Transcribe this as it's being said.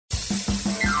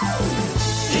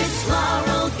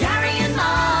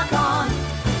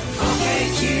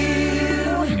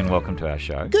welcome to our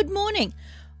show. Good morning.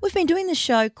 We've been doing this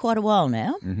show quite a while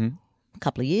now, a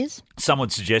couple of years. Some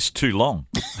would suggest too long.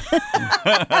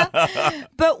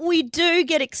 But we do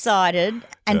get excited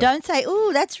and don't say,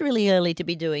 oh, that's really early to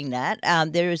be doing that.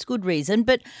 There is good reason.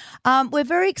 But we're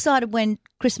very excited when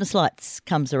Christmas Lights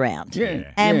comes around. Yeah.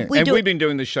 And we've been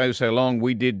doing the show so long,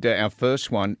 we did our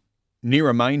first one near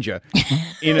a manger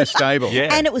in a stable. Yeah.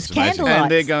 And it was it's amazing. candlelight.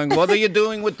 And they're going, what are you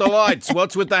doing with the lights?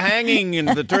 What's with the hanging in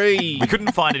the tree? We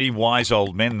couldn't find any wise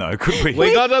old men, though, could we?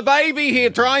 We got a baby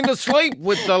here trying to sleep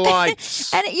with the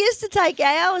lights. And it used to take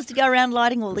hours to go around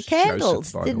lighting all the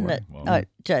candles, Joseph, by the didn't way. it? Oh,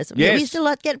 Joseph. Yes. Yeah, we used to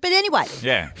like get. But anyway,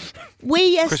 Yeah.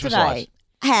 we Christmas yesterday lights.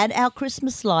 had our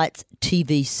Christmas Lights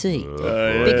TVC.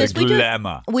 Because we do-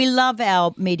 glamour. We love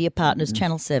our media partners,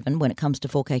 Channel 7, when it comes to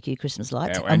 4KQ Christmas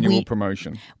Lights. Our And annual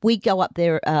promotion. we go up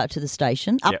there to the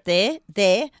station, up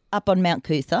there, up on Mount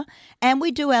Cootha, and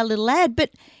we do our little ad. But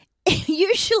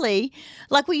usually,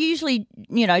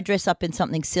 dress up in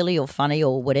something silly or funny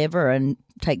or whatever and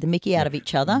take the mickey out of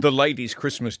each other. The ladies'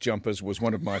 Christmas jumpers was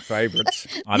one of my favourites.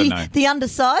 I don't know. The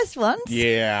undersized ones.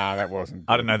 Yeah, that wasn't.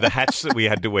 I don't know. The hats that we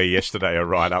had to wear yesterday are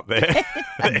right up there.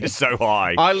 They're so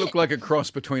high. I look like a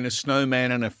cross between a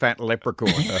snowman and a fat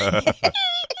leprechaun.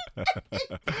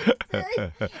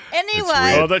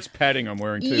 Anyway, Oh, that's padding I'm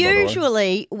wearing too, by the way.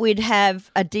 usually we'd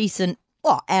have a decent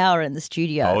hour in the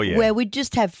studio Oh, yeah. where we'd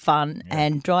just have fun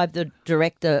and drive the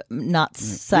director nuts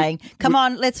saying, come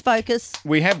on, let's focus.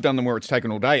 We have done them where it's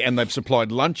taken all day, and they've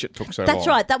supplied lunch. It took so long. That's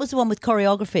right. That was the one with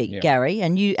choreography, Gary,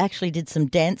 and you actually did some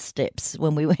dance steps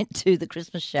when we went to the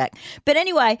Christmas Shack. But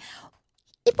anyway,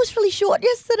 it was really short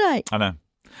yesterday. I know.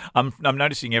 I'm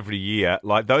noticing every year,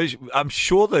 like those, I'm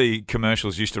sure the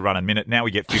commercials used to run a minute. Now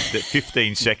we get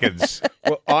 15 seconds.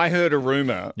 Well, I heard a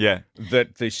rumour Yeah.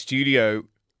 that the studio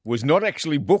was not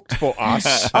actually booked for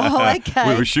us. Oh, okay.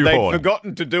 We were They'd shoehorned.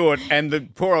 forgotten to do it, and the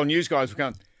poor old news guys were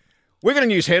going, we're going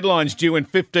to news headlines due in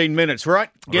 15 minutes, right?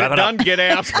 Get Wrap it it done, up. get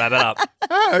out. Wrap it up.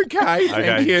 Okay, thank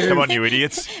Okay. you. Come on, you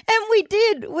idiots. And we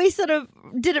did. We sort of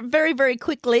did it very, very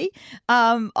quickly.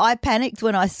 I panicked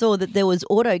when I saw that there was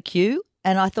auto cue.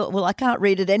 And I thought, well, I can't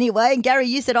read it anyway. And Gary,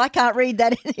 you said I can't read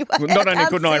that anyway. Well, not only can't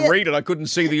couldn't I see it. read it, I couldn't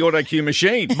see the auto cue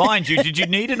machine. Mind you, did you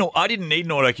need I didn't need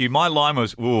an auto cue. My line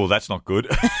was, "Oh, that's not good."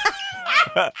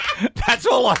 That's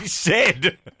all I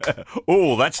said.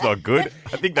 Oh, that's not good.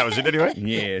 I think that was it anyway.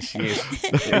 Yes.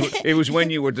 It was when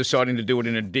you were deciding to do it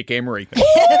in a Dick Emery.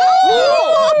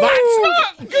 That's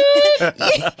not good.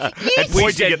 You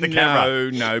Pointing at the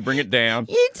camera. No, bring it down.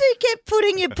 You two kept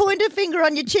putting your pointer finger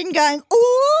on your chin going,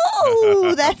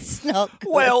 ooh, that's not good.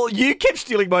 Well, you kept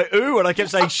stealing my ooh, and I kept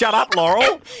saying, "Shut up,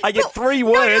 Laurel." I get three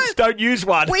words. Don't use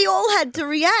one. We all had to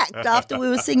react after we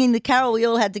were singing the carol. We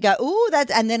all had to go, ooh,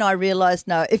 that's, and then I realised,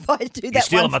 no, if I do that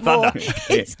stealing once my more,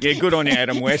 thunder. Yeah, good on you,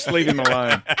 Adam West. Leave him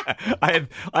alone. I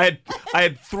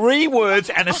had three words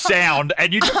and a sound,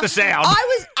 and you took the sound.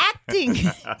 I was acting.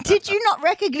 Did you not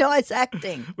recognise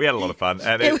acting? We had a lot of fun,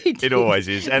 and Yeah, we it did. always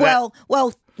is. And Well,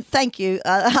 thank you.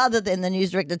 Other than the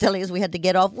news director telling us we had to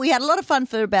get off, we had a lot of fun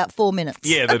for about 4 minutes.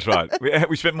 yeah, that's right.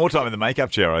 We spent more time in the makeup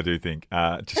chair, I do think.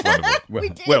 Just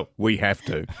wonderful. Well, we have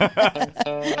to. It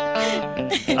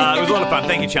was a lot of fun.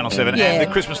 Thank you, Channel 7. Yeah. And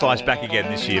the Christmas lights back again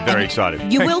this year. Very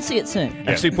excited. You will see it soon.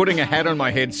 Actually, putting a hat on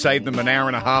my head saved them an hour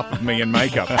and a half of me in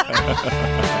makeup.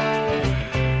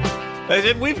 They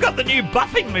said, we've got the new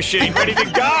buffing machine ready to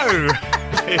go.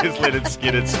 Here's Leonard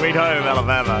Skinner, Sweet Home,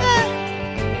 Alabama.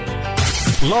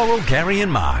 Laurel, Gary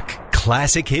and Mark.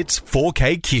 Classic Hits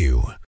 4KQ.